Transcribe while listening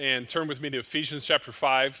and turn with me to Ephesians chapter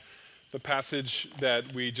 5, the passage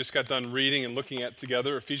that we just got done reading and looking at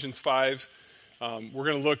together. Ephesians 5, we're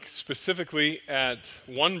going to look specifically at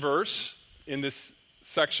one verse in this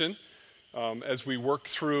section as we work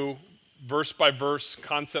through verse by verse,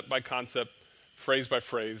 concept by concept, phrase by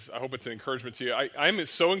phrase. I hope it's an encouragement to you. I'm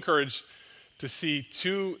so encouraged to see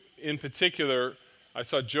two in particular. I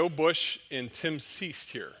saw Joe Bush and Tim Seast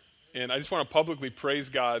here. And I just want to publicly praise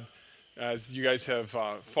God as you guys have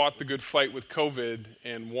fought the good fight with COVID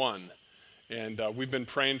and won. And we've been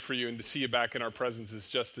praying for you, and to see you back in our presence is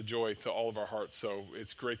just a joy to all of our hearts. So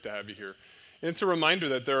it's great to have you here. And it's a reminder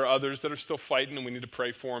that there are others that are still fighting, and we need to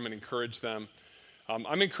pray for them and encourage them.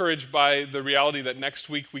 I'm encouraged by the reality that next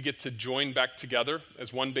week we get to join back together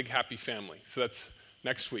as one big happy family. So that's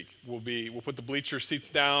next week. We'll put the bleacher seats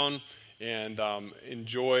down and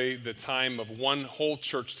enjoy the time of one whole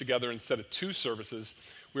church together instead of two services.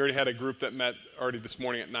 We already had a group that met already this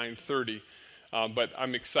morning at 9:30, but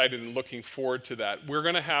I'm excited and looking forward to that. We're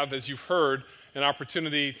going to have, as you've heard, an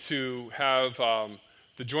opportunity to have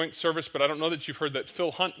the joint service, but I don't know that you've heard that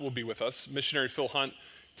Phil Hunt will be with us, missionary Phil Hunt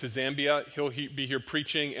to Zambia. He'll be here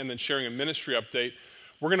preaching and then sharing a ministry update.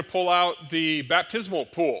 We're going to pull out the baptismal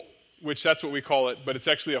pool, which that's what we call it, but it's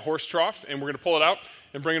actually a horse trough, and we're going to pull it out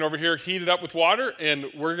and bring it over here, heat it up with water, and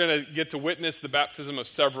we're going to get to witness the baptism of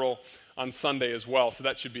several on Sunday as well. So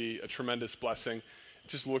that should be a tremendous blessing.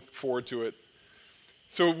 Just look forward to it.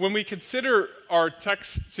 So when we consider our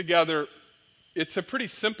text together, it's a pretty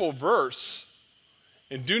simple verse.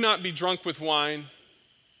 And do not be drunk with wine,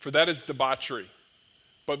 for that is debauchery,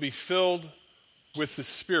 but be filled with the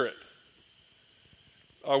Spirit.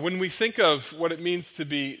 When we think of what it means to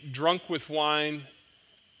be drunk with wine,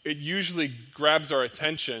 it usually grabs our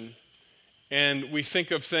attention, and we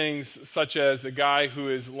think of things such as a guy who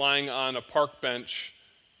is lying on a park bench.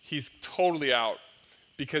 He's totally out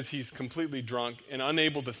because he's completely drunk and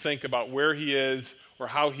unable to think about where he is or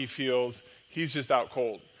how he feels. He's just out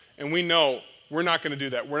cold. And we know we're not going to do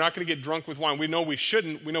that. We're not going to get drunk with wine. We know we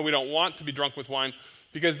shouldn't. We know we don't want to be drunk with wine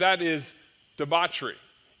because that is debauchery.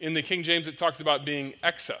 In the King James, it talks about being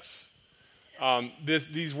excess.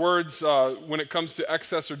 These words, when it comes to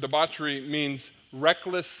excess or debauchery, means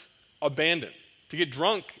reckless abandon. To get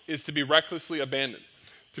drunk is to be recklessly abandoned.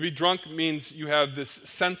 To be drunk means you have this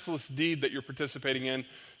senseless deed that you're participating in.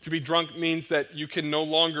 To be drunk means that you can no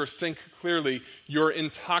longer think clearly. You're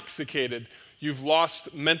intoxicated. You've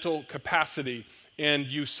lost mental capacity, and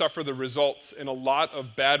you suffer the results. And a lot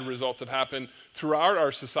of bad results have happened throughout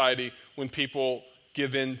our society when people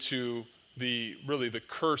give in to the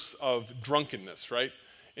curse of drunkenness, right?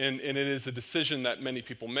 And it is a decision that many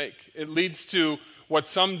people make. It leads to what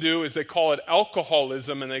some do is they call it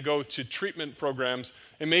alcoholism, and they go to treatment programs.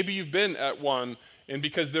 And maybe you've been at one, and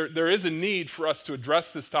because there is a need for us to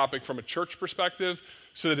address this topic from a church perspective,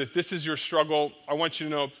 so that if this is your struggle, I want you to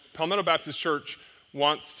know Palmetto Baptist Church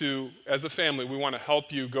wants to, as a family, we want to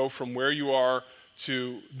help you go from where you are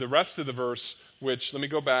to the rest of the verse, which, let me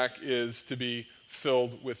go back, is to be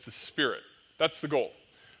filled with the Spirit. That's the goal.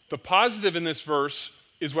 The positive in this verse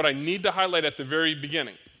is what I need to highlight at the very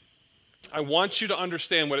beginning. I want you to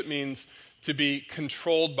understand what it means to be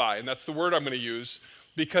controlled by, and that's the word I'm going to use,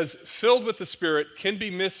 because filled with the Spirit can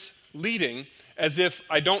be misleading as if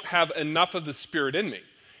I don't have enough of the Spirit in me.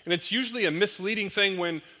 And it's usually a misleading thing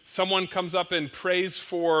when someone comes up and prays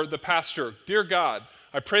for the pastor. Dear God,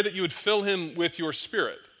 I pray that you would fill him with your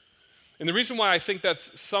Spirit. And the reason why I think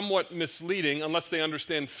that's somewhat misleading, unless they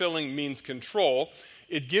understand filling means control,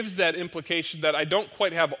 it gives that implication that I don't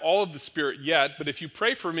quite have all of the Spirit yet, but if you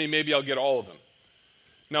pray for me, maybe I'll get all of them.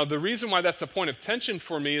 Now, the reason why that's a point of tension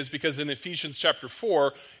for me is because in Ephesians chapter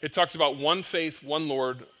 4, it talks about one faith, one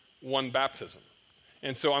Lord, one baptism.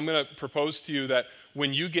 And so I'm going to propose to you that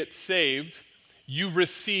when you get saved, you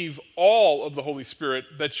receive all of the Holy Spirit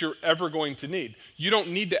that you're ever going to need. You don't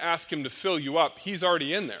need to ask him to fill you up. He's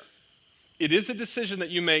already in there. It is a decision that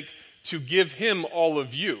you make to give him all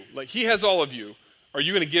of you. Like, he has all of you. Are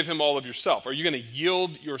you going to give him all of yourself? Are you going to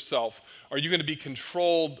yield yourself? Are you going to be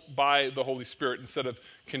controlled by the Holy Spirit instead of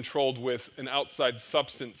controlled with an outside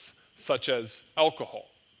substance such as alcohol?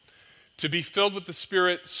 To be filled with the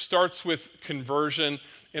Spirit starts with conversion.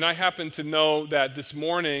 And I happen to know that this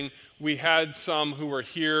morning we had some who were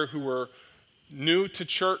here who were new to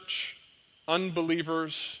church,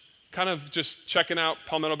 unbelievers, kind of just checking out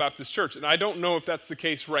Palmetto Baptist Church. And I don't know if that's the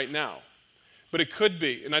case right now, but it could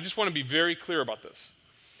be. And I just want to be very clear about this.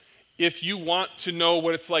 If you want to know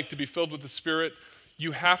what it's like to be filled with the Spirit,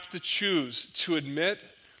 you have to choose to admit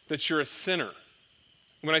that you're a sinner.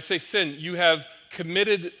 When I say sin, you have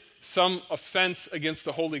committed some offense against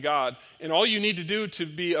the holy God. And all you need to do to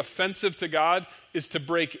be offensive to God is to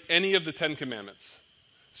break any of the 10 commandments.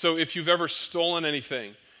 So if you've ever stolen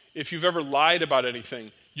anything, if you've ever lied about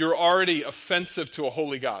anything, you're already offensive to a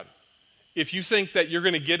holy God. If you think that you're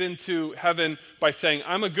going to get into heaven by saying,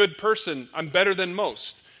 I'm a good person, I'm better than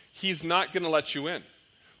most, he's not going to let you in.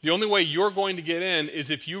 The only way you're going to get in is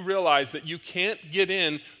if you realize that you can't get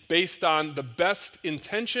in based on the best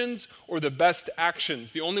intentions or the best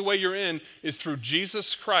actions. The only way you're in is through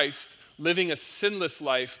Jesus Christ living a sinless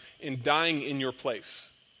life and dying in your place.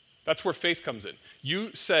 That's where faith comes in.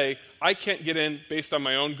 You say, I can't get in based on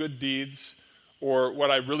my own good deeds or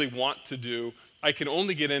what I really want to do. I can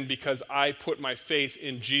only get in because I put my faith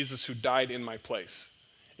in Jesus who died in my place.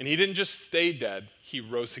 And he didn't just stay dead, he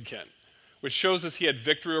rose again, which shows us he had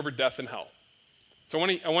victory over death and hell. So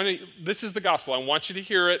this is the gospel. I want you to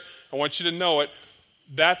hear it. I want you to know it.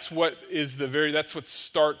 That's what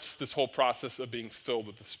starts this whole process of being filled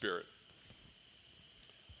with the Spirit.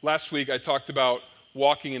 Last week I talked about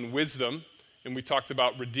walking in wisdom, and we talked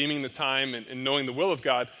about redeeming the time and knowing the will of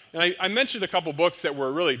God. And I mentioned a couple books that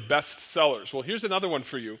were really best sellers. Well, here's another one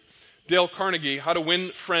for you. Dale Carnegie, How to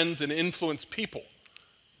Win Friends and Influence People.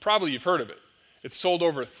 Probably you've heard of it. It's sold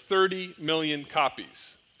over 30 million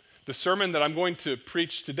copies. The sermon that I'm going to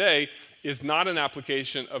preach today is not an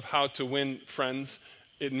application of how to win friends.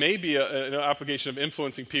 It may be an application of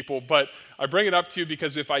influencing people, but I bring it up to you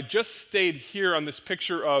because if I just stayed here on this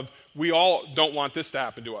picture of we all don't want this to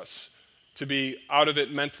happen to us, to be out of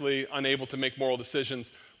it mentally, unable to make moral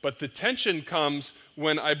decisions. But the tension comes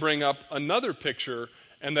when I bring up another picture,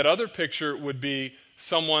 and that other picture would be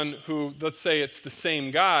someone who, let's say it's the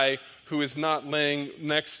same guy, who is not laying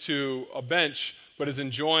next to a bench, but is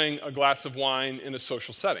enjoying a glass of wine in a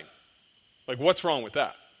social setting. Like, what's wrong with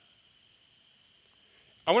that?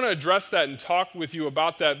 I want to address that and talk with you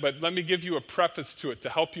about that, but let me give you a preface to it to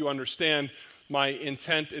help you understand my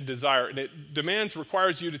intent and desire. And it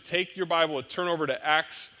requires you to take your Bible and turn over to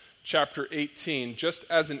Acts chapter 18, just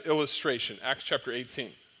as an illustration. Acts chapter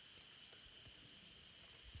 18.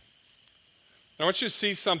 I want you to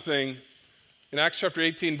see something in Acts chapter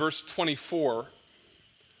 18, verse 24.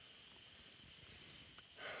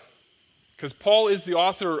 Because Paul is the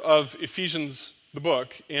author of Ephesians, the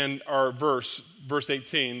book, and our verse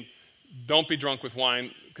 18, don't be drunk with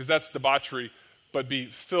wine, because that's debauchery, but be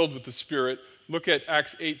filled with the Spirit. Look at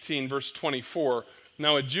Acts 18, verse 24.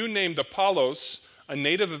 Now a Jew named Apollos, a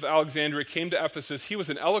native of Alexandria, came to Ephesus. He was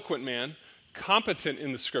an eloquent man, competent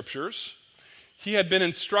in the Scriptures. He had been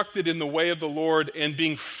instructed in the way of the Lord, and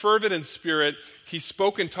being fervent in spirit, he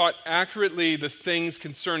spoke and taught accurately the things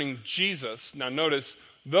concerning Jesus. Now notice,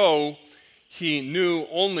 though he knew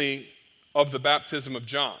only of the baptism of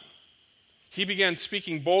John. He began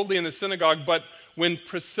speaking boldly in the synagogue, but when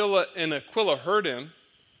Priscilla and Aquila heard him,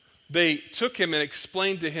 they took him and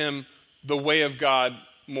explained to him the way of God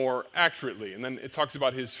more accurately. And then it talks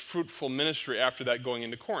about his fruitful ministry after that going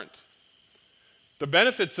into Corinth. The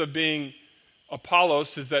benefits of being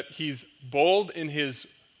Apollos is that he's bold in his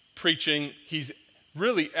preaching. He's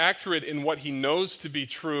really accurate in what he knows to be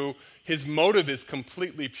true. His motive is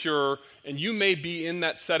completely pure. And you may be in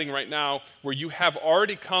that setting right now where you have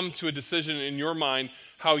already come to a decision in your mind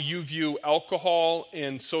how you view alcohol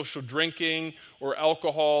and social drinking or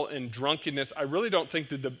alcohol and drunkenness. I really don't think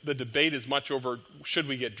the debate is much over should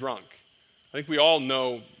we get drunk. I think we all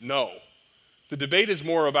know no. The debate is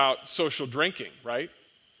more about social drinking, right?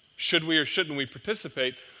 Should we or shouldn't we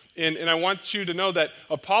participate? And I want you to know that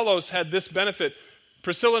Apollos had this benefit.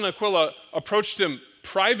 Priscilla and Aquila approached him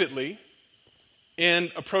privately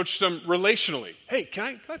and approached him relationally. Hey,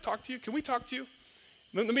 can I talk to you? Can we talk to you?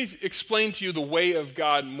 Let me explain to you the way of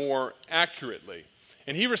God more accurately.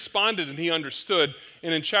 And he responded and he understood.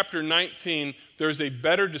 And in chapter 19, there's a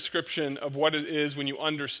better description of what it is when you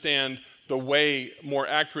understand the way more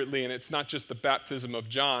accurately. And it's not just the baptism of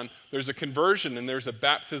John. There's a conversion and there's a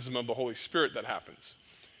baptism of the Holy Spirit that happens.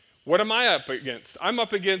 What am I up against? I'm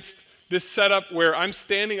up against this setup where I'm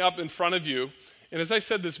standing up in front of you. And as I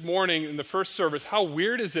said this morning in the first service, how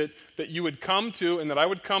weird is it that you would come to and that I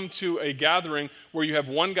would come to a gathering where you have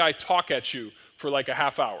one guy talk at you for like a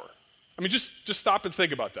half hour? I mean, just stop and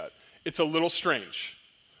think about that. It's a little strange.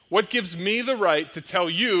 What gives me the right to tell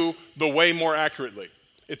you the way more accurately?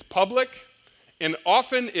 It's public, and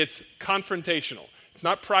often it's confrontational. It's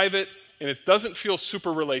not private, and it doesn't feel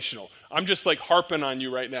super relational. I'm just like harping on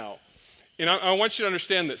you right now. And I want you to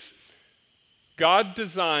understand this. God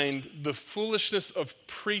designed the foolishness of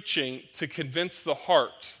preaching to convince the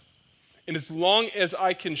heart. And as long as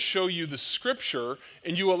I can show you the Scripture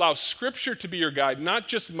and you allow Scripture to be your guide, not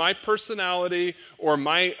just my personality or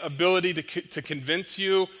my ability to convince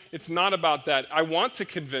you, it's not about that. I want to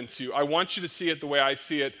convince you. I want you to see it the way I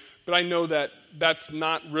see it, but I know that that's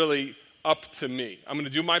not really up to me. I'm going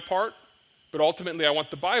to do my part, but ultimately I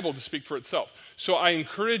want the Bible to speak for itself. So I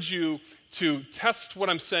encourage you to test what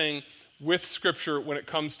I'm saying with Scripture when it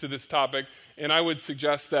comes to this topic, and I would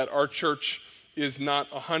suggest that our church is not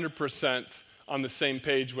 100% on the same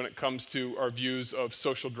page when it comes to our views of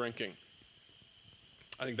social drinking.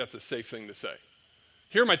 I think that's a safe thing to say.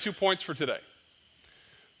 Here are my 2 points for today.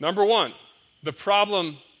 Number one, the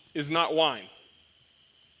problem is not wine.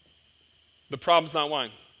 The problem's not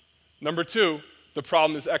wine. Number two, the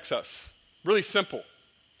problem is excess. Really simple.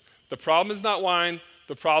 The problem is not wine.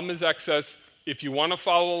 The problem is excess. If you want to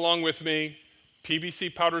follow along with me,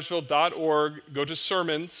 pbcpowdersville.org, go to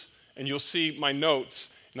sermons, and you'll see my notes.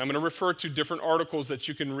 And I'm going to refer to different articles that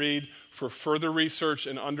you can read for further research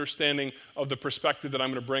and understanding of the perspective that I'm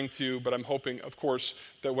going to bring to you. But I'm hoping, of course,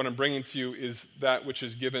 that what I'm bringing to you is that which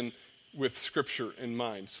is given with Scripture in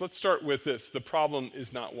mind. So let's start with this. The problem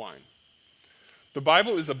is not wine. The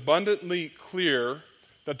Bible is abundantly clear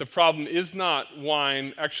that the problem is not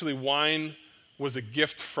wine. Actually, wine was a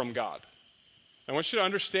gift from God. I want you to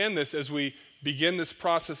understand this as we begin this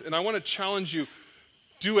process. And I want to challenge you.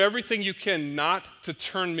 Do everything you can not to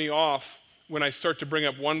turn me off when I start to bring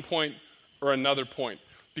up one point or another point.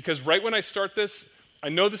 Because right when I start this, I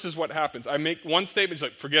know this is what happens. I make one statement, he's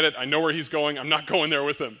like, forget it, I know where he's going, I'm not going there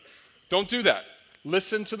with him. Don't do that.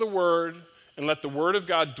 Listen to the Word and let the Word of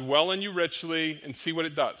God dwell in you richly and see what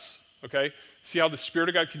it does, okay? See how the Spirit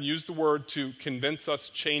of God can use the Word to convince us,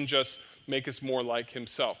 change us, make us more like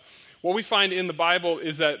Himself. What we find in the Bible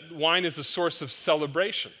is that wine is a source of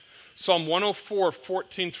celebration. Psalm 104,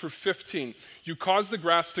 14 through 15. You cause the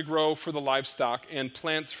grass to grow for the livestock and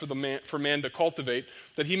plants for man to cultivate,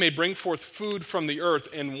 that he may bring forth food from the earth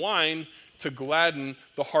and wine to gladden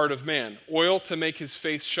the heart of man, oil to make his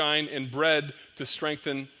face shine, and bread to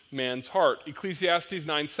strengthen man's heart. Ecclesiastes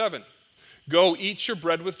 9:7. Go eat your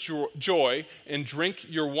bread with joy and drink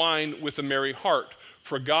your wine with a merry heart,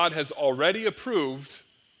 for God has already approved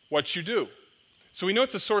what you do. So we know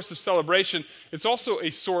it's a source of celebration. It's also a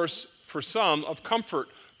source, for some, of comfort.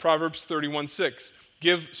 Proverbs 31:6.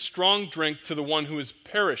 Give strong drink to the one who is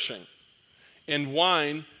perishing, and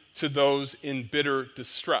wine to those in bitter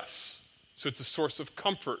distress. So it's a source of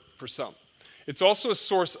comfort for some. It's also a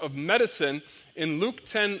source of medicine. In Luke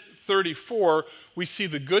 10:34, we see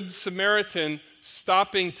the Good Samaritan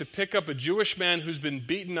stopping to pick up a Jewish man who's been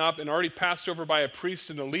beaten up and already passed over by a priest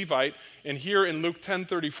and a Levite. And here in Luke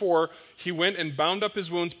 10:34, he went and bound up his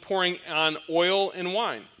wounds, pouring on oil and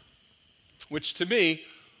wine. Which to me,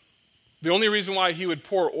 the only reason why he would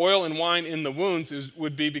pour oil and wine in the wounds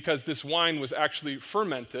would be because this wine was actually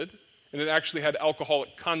fermented and it actually had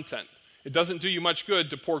alcoholic content. It doesn't do you much good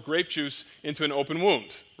to pour grape juice into an open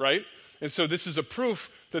wound, right? And so this is a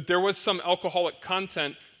proof that there was some alcoholic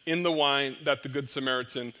content in the wine that the Good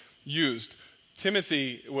Samaritan used.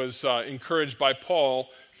 Timothy was encouraged by Paul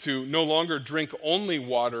to no longer drink only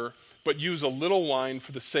water, but use a little wine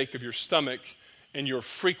for the sake of your stomach and your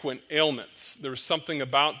frequent ailments. There was something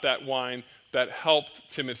about that wine that helped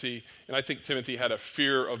Timothy, and I think Timothy had a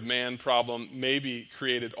fear of man problem, maybe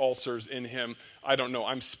created ulcers in him. I don't know,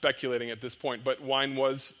 I'm speculating at this point, but wine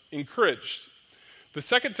was encouraged. The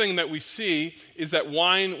second thing that we see is that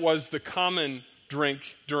wine was the common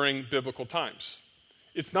drink during biblical times.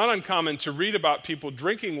 It's not uncommon to read about people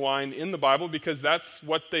drinking wine in the Bible because that's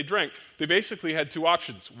what they drank. They basically had two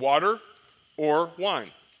options, water or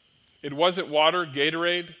wine. It wasn't water,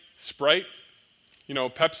 Gatorade, Sprite,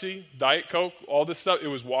 Pepsi, Diet Coke, all this stuff. It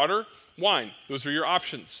was water, wine. Those were your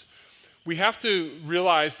options. We have to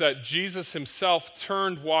realize that Jesus himself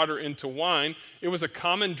turned water into wine. It was a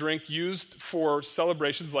common drink used for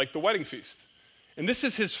celebrations like the wedding feast. And this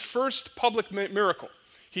is his first public miracle.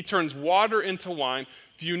 He turns water into wine.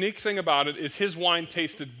 The unique thing about it is his wine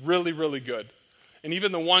tasted really, really good. And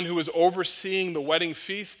even the one who was overseeing the wedding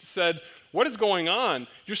feast said, "What is going on?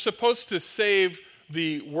 You're supposed to save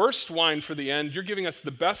the worst wine for the end. You're giving us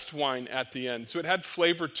the best wine at the end." So it had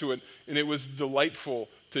flavor to it, and it was delightful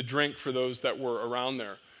to drink for those that were around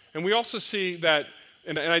there. And we also see that,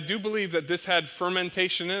 and I do believe that this had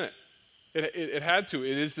fermentation in it. It had to.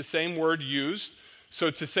 It is the same word used. So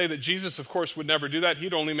to say that Jesus, of course, would never do that,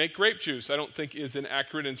 he'd only make grape juice, I don't think is an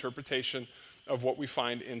accurate interpretation of what we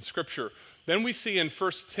find in Scripture. Then we see in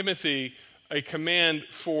 1 Timothy a command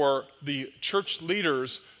for the church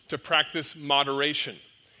leaders to practice moderation.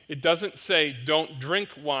 It doesn't say don't drink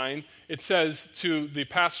wine. It says to the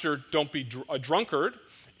pastor, don't be a drunkard,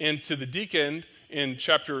 and to the deacon in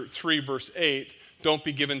chapter 3, verse 8, don't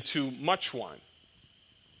be given too much wine.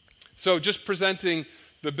 So just presenting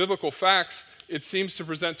the biblical facts, it seems to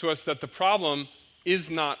present to us that the problem is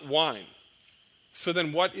not wine. So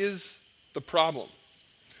then what is the problem?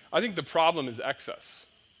 I think the problem is excess.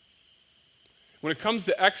 When it comes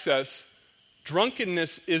to excess,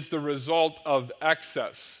 drunkenness is the result of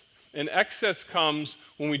excess. And excess comes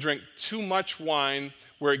when we drink too much wine,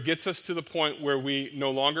 where it gets us to the point where we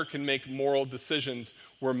no longer can make moral decisions.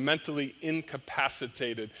 We're mentally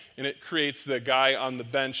incapacitated, and it creates the guy on the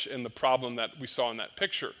bench and the problem that we saw in that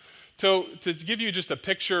picture. So to give you just a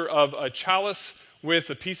picture of a chalice with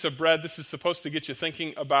a piece of bread, this is supposed to get you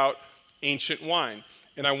thinking about ancient wine.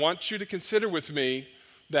 And I want you to consider with me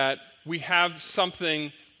that we have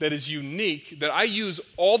something that is unique that I use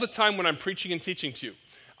all the time when I'm preaching and teaching to you.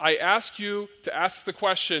 I ask you to ask the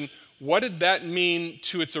question, what did that mean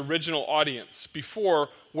to its original audience? Before,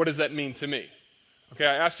 what does that mean to me? Okay,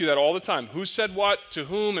 I ask you that all the time. Who said what, to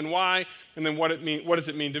whom, and why, and then what does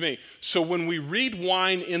it mean to me? So when we read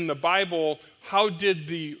wine in the Bible, how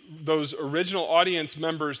did those original audience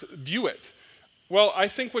members view it? Well, I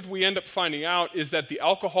think what we end up finding out is that the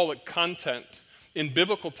alcoholic content in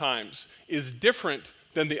biblical times is different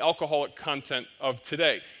than the alcoholic content of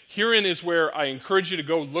today. Herein is where I encourage you to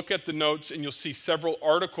go look at the notes, and you'll see several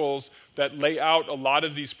articles that lay out a lot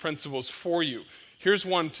of these principles for you. Here's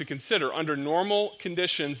one to consider. Under normal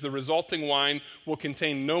conditions, the resulting wine will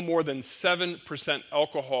contain no more than 7%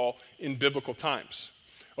 alcohol in biblical times.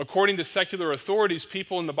 According to secular authorities,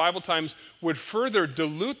 people in the Bible times would further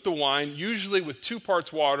dilute the wine, usually with 2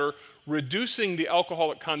 parts water, reducing the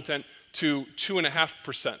alcoholic content to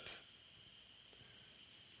 2.5%.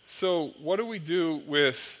 So what do we do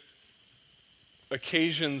with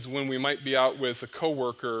occasions when we might be out with a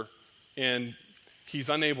coworker and he's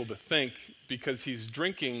unable to think because he's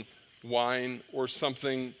drinking wine or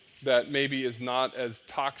something that maybe is not as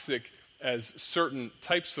toxic as certain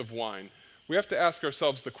types of wine? We have to ask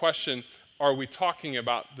ourselves the question, are we talking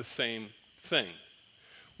about the same thing?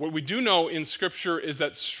 What we do know in Scripture is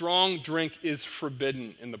that strong drink is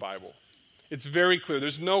forbidden in the Bible. It's very clear.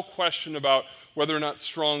 There's no question about whether or not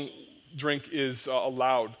strong drink is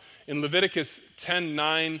allowed. In Leviticus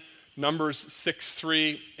 10:9, Numbers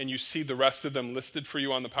 6:3, and you see the rest of them listed for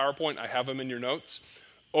you on the PowerPoint. I have them in your notes.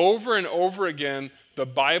 Over and over again, the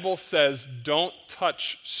Bible says, don't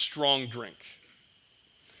touch strong drink.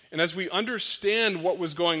 And as we understand what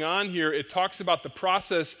was going on here, it talks about the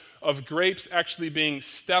process of grapes actually being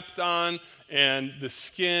stepped on and the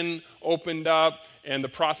skin opened up and the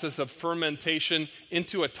process of fermentation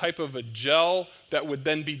into a type of a gel that would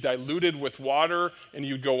then be diluted with water, and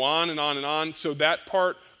you'd go on and on and on. So that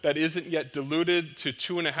part that isn't yet diluted to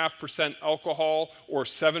 2.5% alcohol or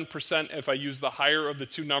 7% if I use the higher of the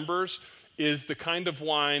two numbers is the kind of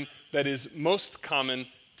wine that is most common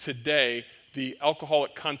today. The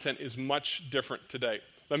alcoholic content is much different today.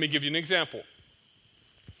 Let me give you an example.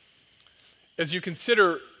 As you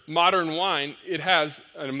consider modern wine,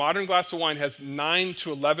 a modern glass of wine has 9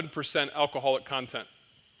 to 11% alcoholic content.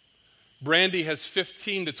 Brandy has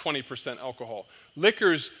 15 to 20% alcohol.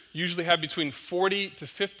 Liquors usually have between 40 to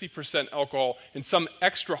 50% alcohol, and some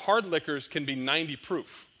extra hard liquors can be 90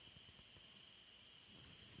 proof.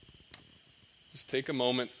 Just take a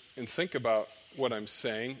moment and think about what I'm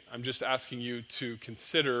saying. I'm just asking you to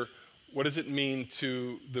consider, what does it mean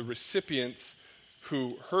to the recipients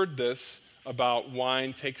who heard this about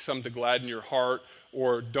wine? Take some to gladden your heart,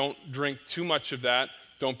 or don't drink too much of that.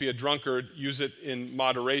 Don't be a drunkard. Use it in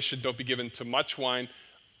moderation. Don't be given too much wine.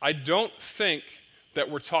 I don't think that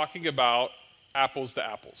we're talking about apples to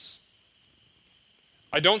apples.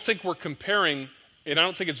 I don't think we're comparing, and I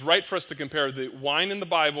don't think it's right for us to compare the wine in the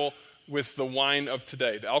Bible with the wine of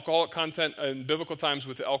today, the alcoholic content in biblical times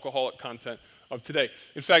with the alcoholic content of today.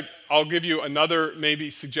 In fact, I'll give you another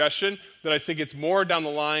maybe suggestion that I think it's more down the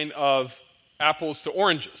line of apples to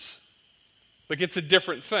oranges. Like, it's a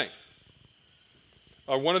different thing.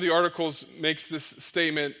 One of the articles makes this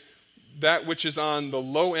statement: that which is on the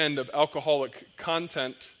low end of alcoholic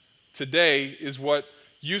content today is what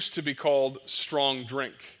used to be called strong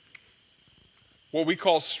drink. What we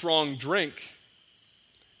call strong drink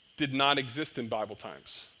did not exist in Bible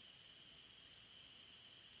times.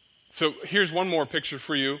 So here's one more picture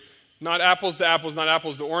for you. Not apples to apples, not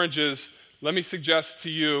apples to oranges. Let me suggest to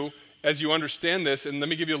you, as you understand this, and let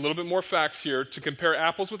me give you a little bit more facts here. To compare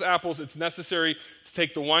apples with apples, it's necessary to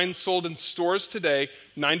take the wine sold in stores today,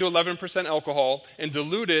 9 to 11% alcohol, and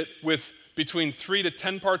dilute it with between 3 to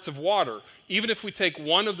 10 parts of water. Even if we take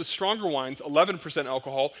one of the stronger wines, 11%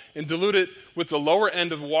 alcohol, and dilute it with the lower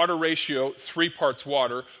end of water ratio, 3 parts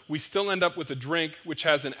water, we still end up with a drink which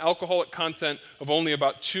has an alcoholic content of only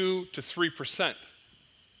about 2 to 3%.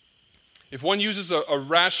 If one uses a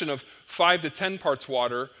ration of 5 to 10 parts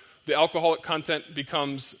water, the alcoholic content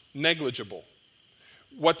becomes negligible.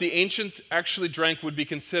 What the ancients actually drank would be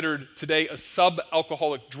considered today a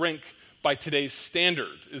sub-alcoholic drink by today's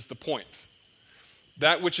standard, is the point.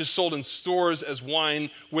 That which is sold in stores as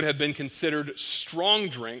wine would have been considered strong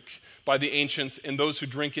drink by the ancients, and those who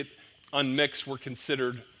drink it unmixed were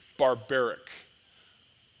considered barbaric.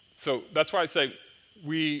 So that's why I say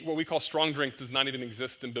what we call strong drink does not even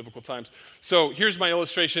exist in biblical times. So here's my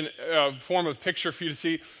illustration, form of picture for you to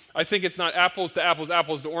see. I think it's not apples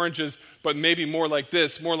to oranges, but maybe more like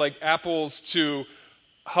this, more like apples to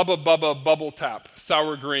Hubba Bubba Bubble Tap,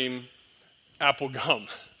 sour green, apple gum.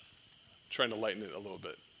 Trying to lighten it a little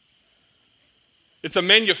bit. It's a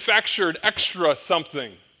manufactured extra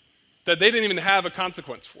something that they didn't even have a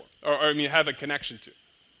consequence for, or have a connection to.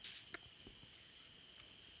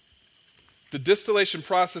 The distillation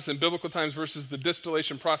process in biblical times versus the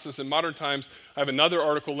distillation process in modern times. I have another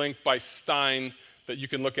article linked by Stein that you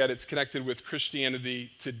can look at. It's connected with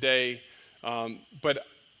Christianity Today. But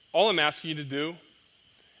all I'm asking you to do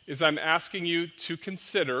is I'm asking you to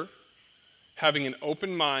consider having an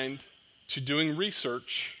open mind to doing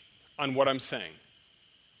research on what I'm saying.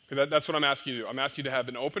 That's what I'm asking you to do. I'm asking you to have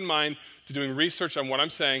an open mind to doing research on what I'm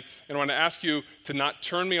saying, and I want to ask you to not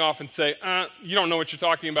turn me off and say, you don't know what you're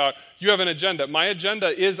talking about. You have an agenda. My agenda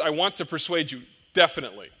is I want to persuade you,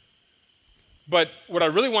 definitely. But what I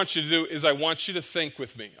really want you to do is I want you to think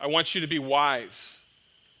with me. I want you to be wise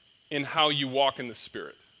in how you walk in the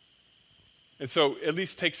Spirit. And so at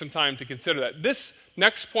least take some time to consider that. This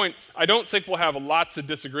next point, I don't think we'll have lots of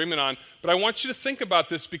disagreement on, but I want you to think about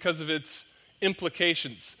this because of its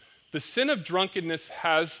implications. The sin of drunkenness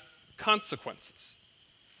has consequences.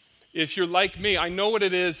 If you're like me, I know what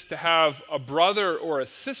it is to have a brother or a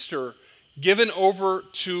sister given over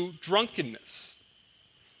to drunkenness.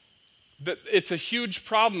 That it's a huge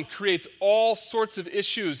problem, creates all sorts of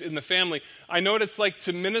issues in the family. I know what it's like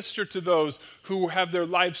to minister to those who have their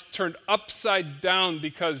lives turned upside down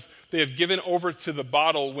because they have given over to the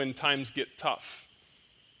bottle when times get tough.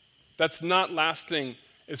 That's not lasting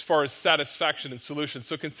as far as satisfaction and solution.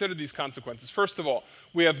 So consider these consequences. First of all,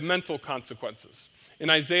 we have mental consequences.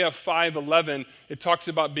 In Isaiah 5:11, it talks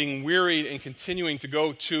about being wearied and continuing to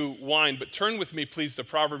go to wine. But turn with me, please, to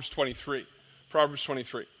Proverbs 23. Proverbs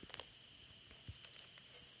 23.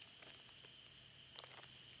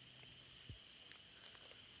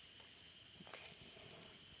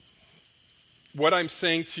 What I'm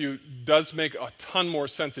saying to you does make a ton more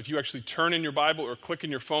sense if you actually turn in your Bible or click in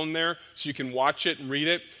your phone there so you can watch it and read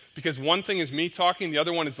it. Because one thing is me talking, the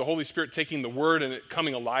other one is the Holy Spirit taking the word and it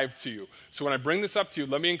coming alive to you. So when I bring this up to you,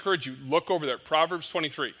 let me encourage you, look over there, Proverbs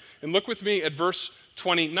 23. And look with me at verse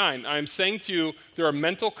 29. I'm saying to you, there are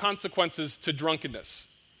mental consequences to drunkenness.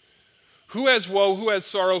 Who has woe, who has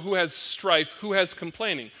sorrow, who has strife, who has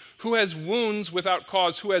complaining? Who has wounds without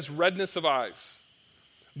cause, who has redness of eyes?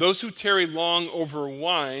 Those who tarry long over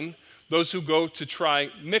wine, those who go to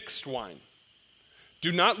try mixed wine.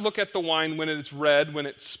 Do not look at the wine when it is red, when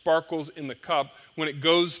it sparkles in the cup, when it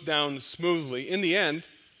goes down smoothly. In the end,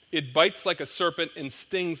 it bites like a serpent and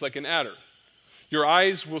stings like an adder. Your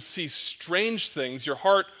eyes will see strange things, your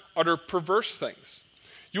heart utter perverse things.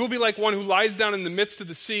 You will be like one who lies down in the midst of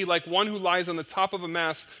the sea, like one who lies on the top of a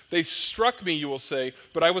mast. They struck me, you will say,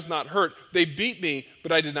 but I was not hurt. They beat me,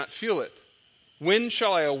 but I did not feel it. When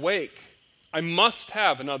shall I awake? I must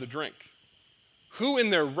have another drink. Who in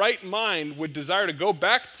their right mind would desire to go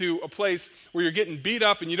back to a place where you're getting beat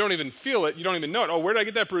up and you don't even feel it, you don't even know it? Oh, where did I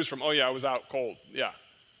get that bruise from? Oh yeah, I was out cold. Yeah.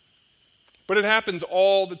 But it happens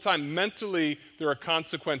all the time. Mentally, there are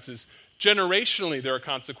consequences. Generationally, there are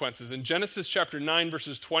consequences. In Genesis chapter 9,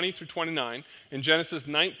 verses 20 through 29, in Genesis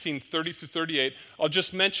 19, 30 through 38, I'll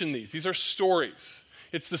just mention these. These are stories.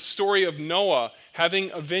 It's the story of Noah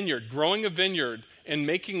having a vineyard, growing a vineyard, and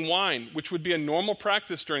making wine, which would be a normal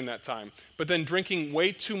practice during that time, but then drinking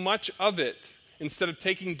way too much of it instead of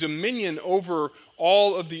taking dominion over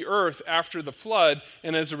all of the earth after the flood,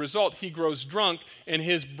 and as a result, he grows drunk, and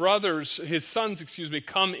his sons,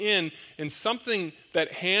 come in, and something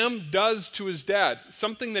that Ham does to his dad,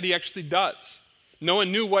 something that he actually does. No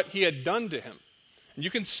one knew what he had done to him. And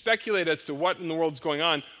you can speculate as to what in the world's going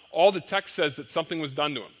on. All the text says that something was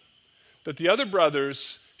done to him. That the other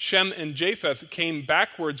brothers Shem and Japheth came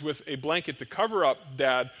backwards with a blanket to cover up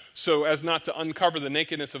Dad so as not to uncover the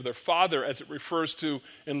nakedness of their father, as it refers to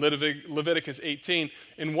in Leviticus 18.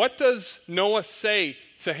 And what does Noah say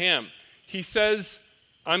to Ham? He says,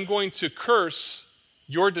 I'm going to curse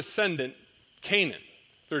your descendant, Canaan.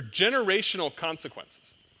 There are generational consequences.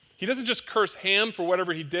 He doesn't just curse Ham for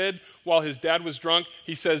whatever he did while his dad was drunk.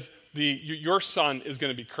 He says, your son is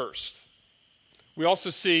going to be cursed. We also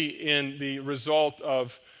see in the result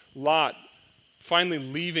of Lot finally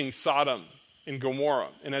leaving Sodom and Gomorrah.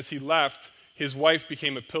 And as he left, his wife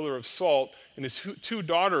became a pillar of salt, and his two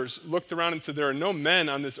daughters looked around and said, there are no men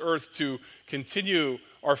on this earth to continue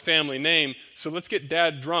our family name, so let's get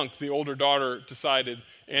Dad drunk, the older daughter decided,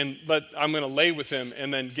 and I'm going to lay with him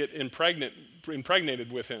and then get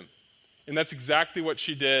impregnated with him. And that's exactly what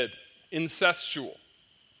she did, incestual.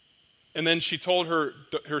 And then she told her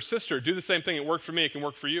sister, do the same thing, it worked for me, it can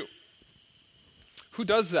work for you. Who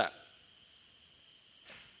does that?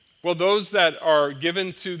 Well, those that are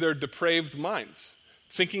given to their depraved minds,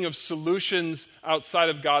 thinking of solutions outside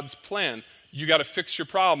of God's plan. You got to fix your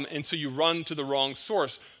problem, and so you run to the wrong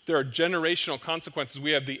source. There are generational consequences.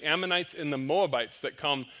 We have the Ammonites and the Moabites that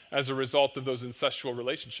come as a result of those incestual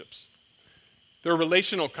relationships. There are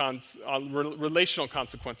relational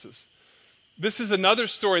consequences. This is another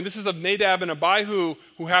story, and this is of Nadab and Abihu,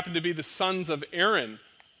 who happened to be the sons of Aaron.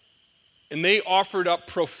 And they offered up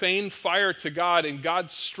profane fire to God, and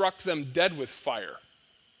God struck them dead with fire.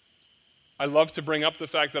 I love to bring up the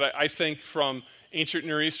fact that I think from ancient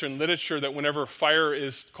Near Eastern literature that whenever fire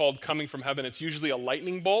is called coming from heaven, it's usually a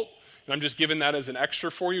lightning bolt. And I'm just giving that as an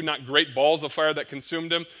extra for you, not great balls of fire that consumed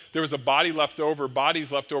them. There was bodies left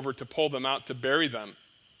over to pull them out, to bury them.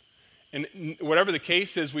 And whatever the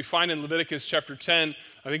case is, we find in Leviticus chapter 10,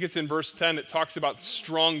 I think it's in verse 10, it talks about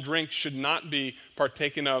strong drink should not be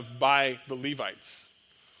partaken of by the Levites.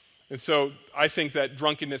 And so I think that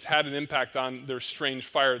drunkenness had an impact on their strange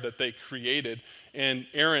fire that they created, and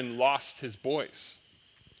Aaron lost his boys.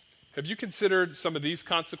 Have you considered some of these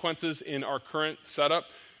consequences in our current setup,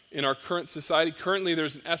 in our current society? Currently,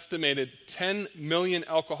 there's an estimated 10 million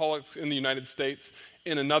alcoholics in the United States,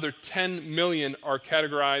 and another 10 million are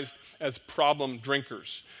categorized as problem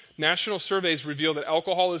drinkers. National surveys reveal that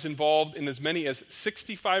alcohol is involved in as many as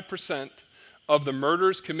 65% of the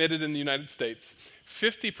murders committed in the United States,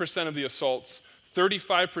 50% of the assaults,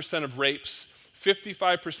 35% of rapes,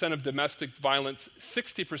 55% of domestic violence,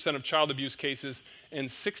 60% of child abuse cases, and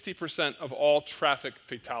 60% of all traffic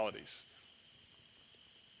fatalities.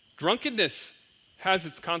 Drunkenness has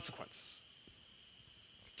its consequences.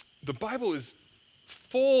 The Bible is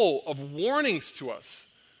full of warnings to us.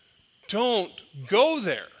 Don't go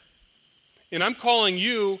there. And I'm calling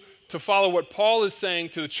you to follow what Paul is saying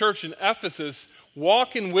to the church in Ephesus,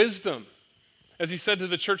 walk in wisdom. As he said to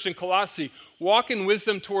the church in Colossae, walk in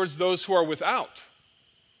wisdom towards those who are without.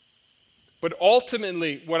 But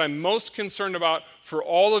ultimately, what I'm most concerned about for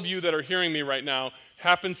all of you that are hearing me right now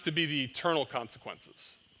happens to be the eternal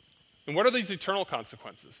consequences. And what are these eternal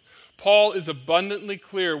consequences? Paul is abundantly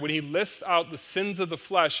clear when he lists out the sins of the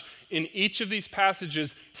flesh. In each of these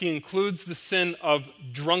passages, he includes the sin of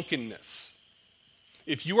drunkenness.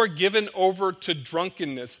 If you are given over to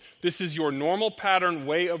drunkenness, this is your normal pattern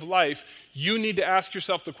way of life, you need to ask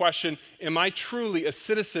yourself the question, am I truly a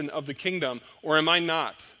citizen of the kingdom or am I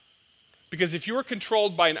not? Because if you are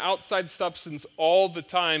controlled by an outside substance all the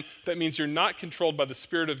time, that means you're not controlled by the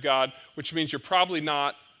Spirit of God, which means you're probably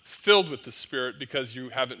not filled with the Spirit because you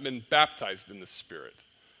haven't been baptized in the Spirit.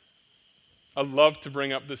 I love to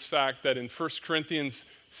bring up this fact that in 1 Corinthians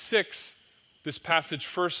 6, this passage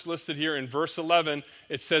first listed here in verse 11,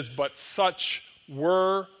 it says, but such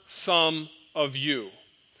were some of you.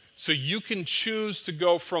 So you can choose to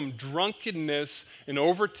go from drunkenness and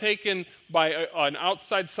overtaken by an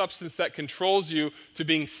outside substance that controls you to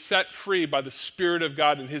being set free by the Spirit of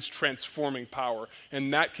God and His transforming power.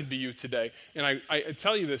 And that can be you today. And I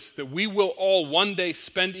tell you this, that we will all one day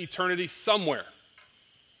spend eternity somewhere.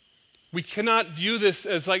 We cannot view this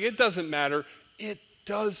as like, it doesn't matter. It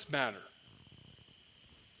does matter.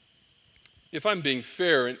 If I'm being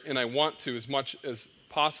fair, and I want to as much as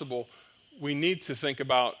possible, we need to think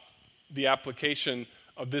about the application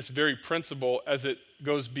of this very principle as it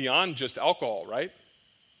goes beyond just alcohol, right?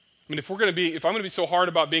 I mean, if I'm going to be so hard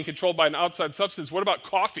about being controlled by an outside substance, what about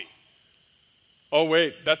coffee? Oh,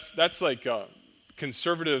 wait, that's like a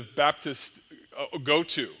conservative Baptist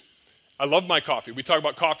go-to. I love my coffee. We talk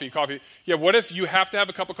about coffee. Yeah, what if you have to have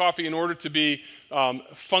a cup of coffee in order to be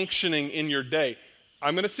functioning in your day?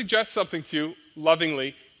 I'm going to suggest something to you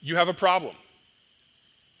lovingly. You have a problem.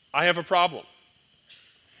 I have a problem.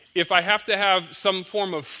 If I have to have some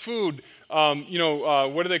form of food,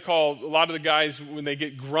 what do they call a lot of the guys when they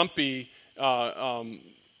get grumpy? What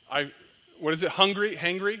is it?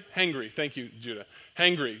 Hangry. Thank you, Judah.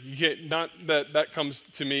 Hangry. You get, not that comes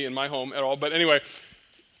to me in my home at all. But anyway,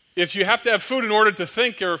 if you have to have food in order to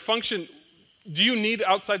think or function, do you need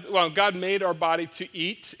outside? Well, God made our body to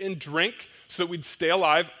eat and drink so that we'd stay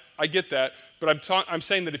alive. I get that. But I'm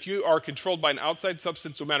saying that if you are controlled by an outside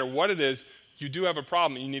substance, no matter what it is, you do have a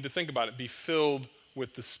problem, and you need to think about it. Be filled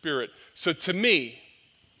with the Spirit. So to me,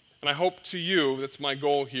 and I hope to you, that's my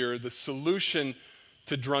goal here, the solution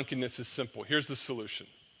to drunkenness is simple. Here's the solution.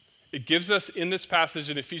 It gives us in this passage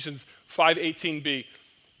in Ephesians 5:18b,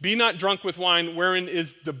 be not drunk with wine wherein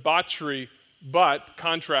is debauchery, but,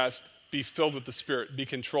 contrast, be filled with the Spirit, be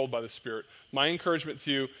controlled by the Spirit. My encouragement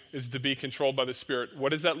to you is to be controlled by the Spirit.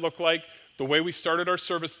 What does that look like? The way we started our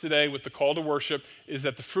service today with the call to worship is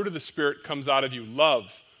that the fruit of the Spirit comes out of you.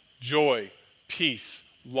 Love, joy, peace,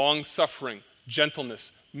 long-suffering,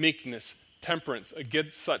 gentleness, meekness, temperance.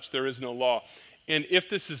 Against such there is no law. And if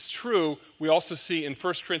this is true, we also see in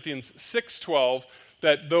 1 Corinthians 6:12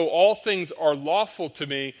 that though all things are lawful to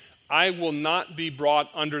me, I will not be brought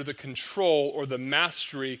under the control or the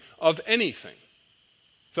mastery of anything.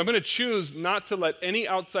 So I'm going to choose not to let any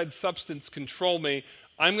outside substance control me.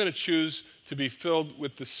 I'm going to choose to be filled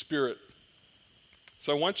with the Spirit.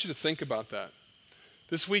 So I want you to think about that.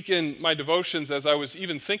 This week in my devotions, as I was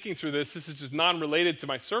even thinking through this is just non-related to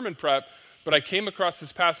my sermon prep, but I came across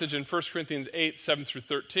this passage in 1 Corinthians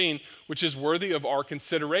 8:7-13, which is worthy of our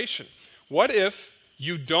consideration. What if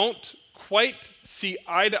you don't quite see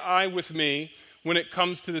eye to eye with me when it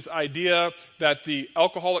comes to this idea that the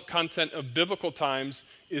alcoholic content of biblical times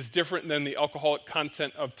is different than the alcoholic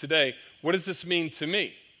content of today? What does this mean to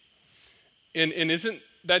me? And isn't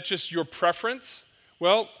that just your preference?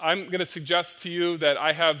 Well, I'm going to suggest to you that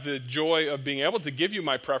I have the joy of being able to give you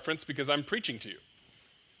my preference because I'm preaching to you.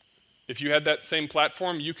 If you had that same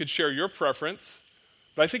platform, you could share your preference.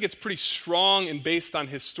 But I think it's pretty strong and based on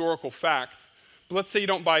historical fact. But let's say you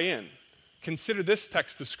don't buy in. Consider this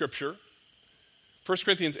text of Scripture, 1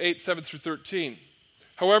 Corinthians 8:7-13.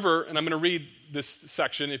 However, and I'm going to read this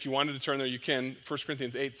section. If you wanted to turn there, you can. 1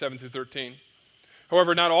 Corinthians 8:7-13.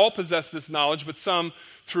 However, not all possess this knowledge, but some,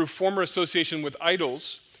 through former association with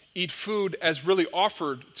idols, eat food as really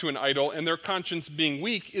offered to an idol, and their conscience, being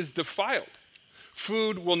weak, is defiled.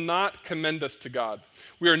 Food will not commend us to God.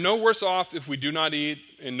 We are no worse off if we do not eat,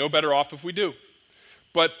 and no better off if we do.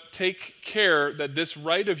 But take care that this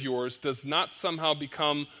right of yours does not somehow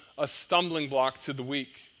become a stumbling block to the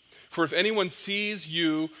weak. For if anyone sees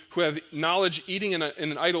you who have knowledge eating in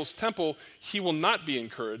an idol's temple, he will not be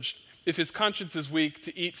encouraged, if his conscience is weak,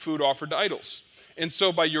 to eat food offered to idols. And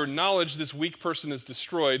so by your knowledge, this weak person is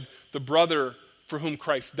destroyed, the brother for whom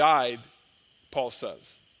Christ died, Paul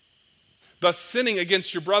says. Thus, sinning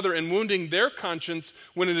against your brother and wounding their conscience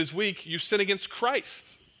when it is weak, you sin against Christ.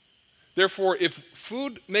 Therefore, if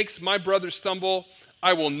food makes my brother stumble,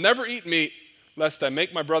 I will never eat meat, lest I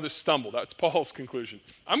make my brother stumble. That's Paul's conclusion.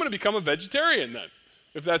 I'm going to become a vegetarian then,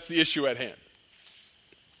 if that's the issue at hand.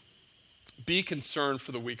 Be concerned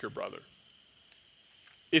for the weaker brother.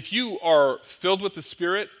 If you are filled with the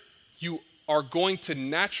Spirit, you are going to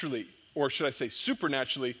naturally, or should I say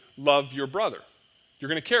supernaturally, love your brother. You're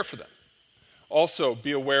going to care for them. Also,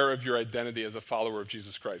 be aware of your identity as a follower of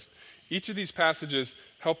Jesus Christ. Each of these passages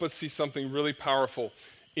help us see something really powerful.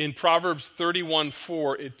 In Proverbs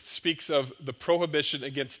 31:4, it speaks of the prohibition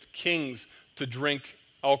against kings to drink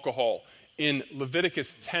alcohol. In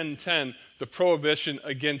Leviticus 10:10, the prohibition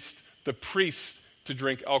against the priests to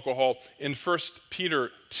drink alcohol. In 1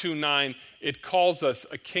 Peter 2:9, it calls us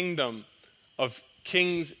a kingdom of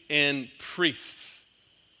kings and priests.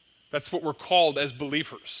 That's what we're called as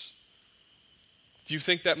believers. Do you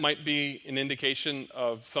think that might be an indication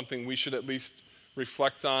of something we should at least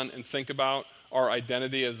reflect on and think about, our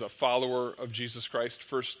identity as a follower of Jesus Christ?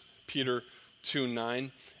 1 Peter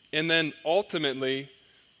 2:9. And then ultimately,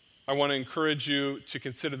 I want to encourage you to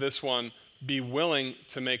consider this one: be willing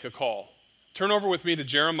to make a call. Turn over with me to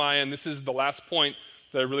Jeremiah, and this is the last point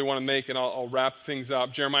that I really want to make, and I'll wrap things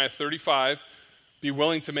up. Jeremiah 35, be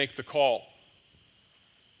willing to make the call.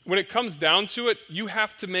 When it comes down to it, you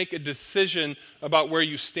have to make a decision about where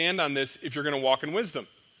you stand on this if you're going to walk in wisdom.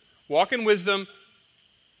 Walk in wisdom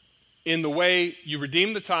in the way you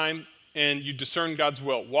redeem the time and you discern God's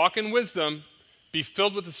will. Walk in wisdom, be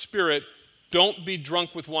filled with the Spirit, don't be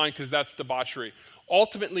drunk with wine because that's debauchery.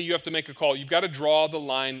 Ultimately, you have to make a call. You've got to draw the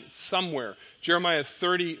line somewhere. Jeremiah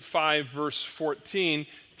 35, verse 14,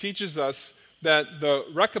 teaches us that the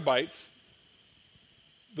Rechabites,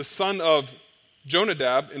 the son of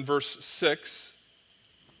Jonadab, in verse 6,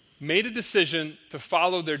 made a decision to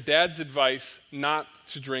follow their dad's advice not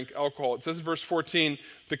to drink alcohol. It says in verse 14,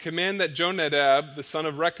 the command that Jonadab, the son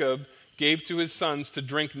of Rechab, gave to his sons to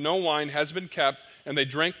drink no wine has been kept, and they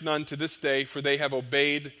drank none to this day, for they have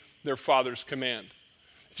obeyed their father's command.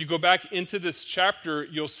 If you go back into this chapter,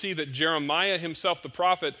 you'll see that Jeremiah himself, the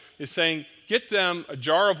prophet, is saying, get them a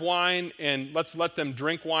jar of wine and let's let them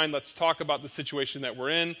drink wine. Let's talk about the situation that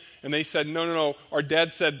we're in. And they said, no. Our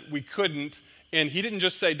dad said we couldn't. And he didn't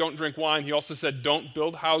just say don't drink wine. He also said don't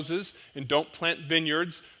build houses and don't plant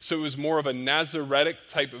vineyards. So it was more of a Nazarenic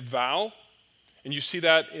type of vow. And you see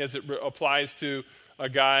that as it applies to a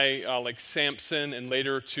guy like Samson and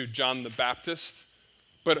later to John the Baptist.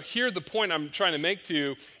 But here the point I'm trying to make to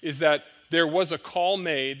you is that there was a call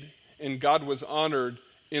made and God was honored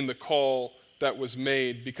in the call that was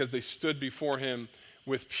made because they stood before him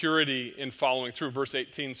with purity in following through. Verse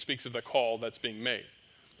 18 speaks of the call that's being made.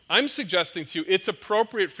 I'm suggesting to you it's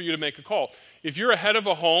appropriate for you to make a call. If you're a head of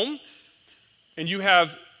a home and you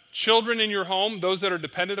have children in your home, those that are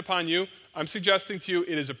dependent upon you, I'm suggesting to you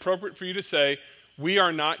it is appropriate for you to say, we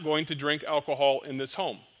are not going to drink alcohol in this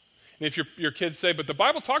home. And if your kids say, but the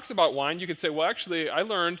Bible talks about wine, you can say, well, actually, I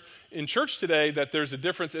learned in church today that there's a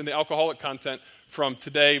difference in the alcoholic content from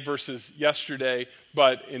today versus yesterday,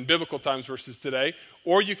 but in biblical times versus today.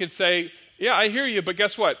 Or you can say, yeah, I hear you, but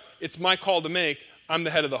guess what? It's my call to make. I'm the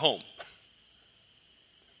head of the home.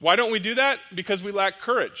 Why don't we do that? Because we lack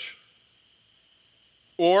courage.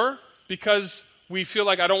 Or because we feel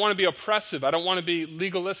like I don't want to be oppressive. I don't want to be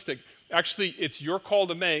legalistic. Actually, it's your call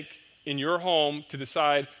to make in your home to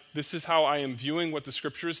decide this is how I am viewing what the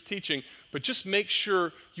Scripture is teaching, but just make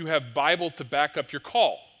sure you have Bible to back up your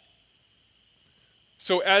call.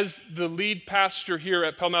 So as the lead pastor here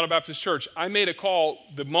at Palmetto Baptist Church, I made a call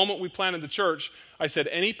the moment we planted the church. I said,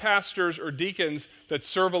 any pastors or deacons that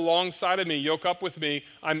serve alongside of me, yoke up with me,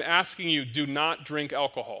 I'm asking you, do not drink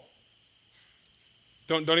alcohol.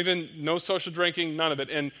 Don't even, no social drinking, none of it.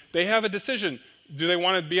 And they have a decision. Do they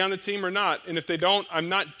want to be on the team or not? And if they don't, I'm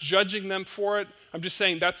not judging them for it. I'm just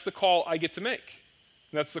saying that's the call I get to make.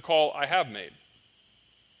 And that's the call I have made.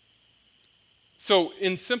 So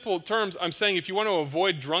in simple terms, I'm saying if you want to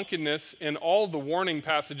avoid drunkenness and all the warning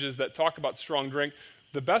passages that talk about strong drink,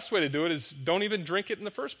 the best way to do it is don't even drink it in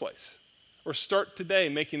the first place. Or start today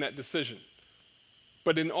making that decision.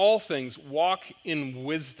 But in all things, walk in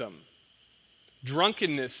wisdom.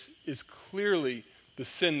 Drunkenness is clearly the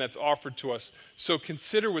sin that's offered to us. So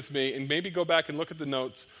consider with me, and maybe go back and look at the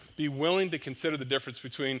notes, be willing to consider the difference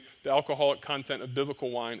between the alcoholic content of biblical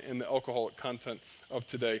wine and the alcoholic content of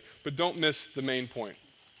today. But don't miss the main point.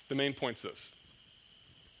 The main point's this.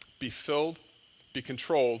 Be filled, be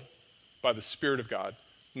controlled by the Spirit of God,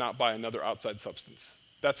 not by another outside substance.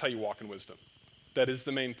 That's how you walk in wisdom. That is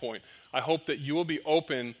the main point. I hope that you will be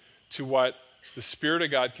open to what the Spirit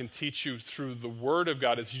of God can teach you through the Word of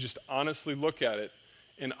God as you just honestly look at it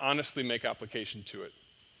and honestly make application to it.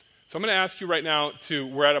 So I'm going to ask you right now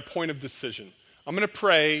we're at a point of decision. I'm going to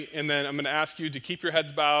pray, and then I'm going to ask you to keep your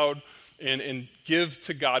heads bowed and give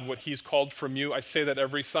to God what He's called from you. I say that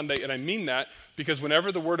every Sunday, and I mean that because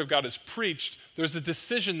whenever the Word of God is preached, there's a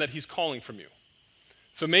decision that He's calling from you.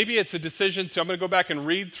 So maybe it's a decision I'm going to go back and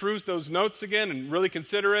read through those notes again and really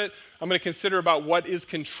consider it. I'm going to consider about what is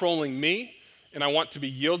controlling me, and I want to be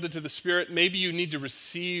yielded to the Spirit. Maybe you need to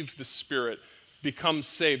receive the Spirit, become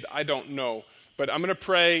saved. I don't know. But I'm going to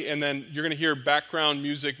pray, and then you're going to hear background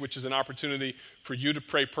music, which is an opportunity for you to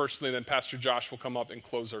pray personally. Then Pastor Josh will come up and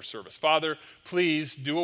close our service. Father, please do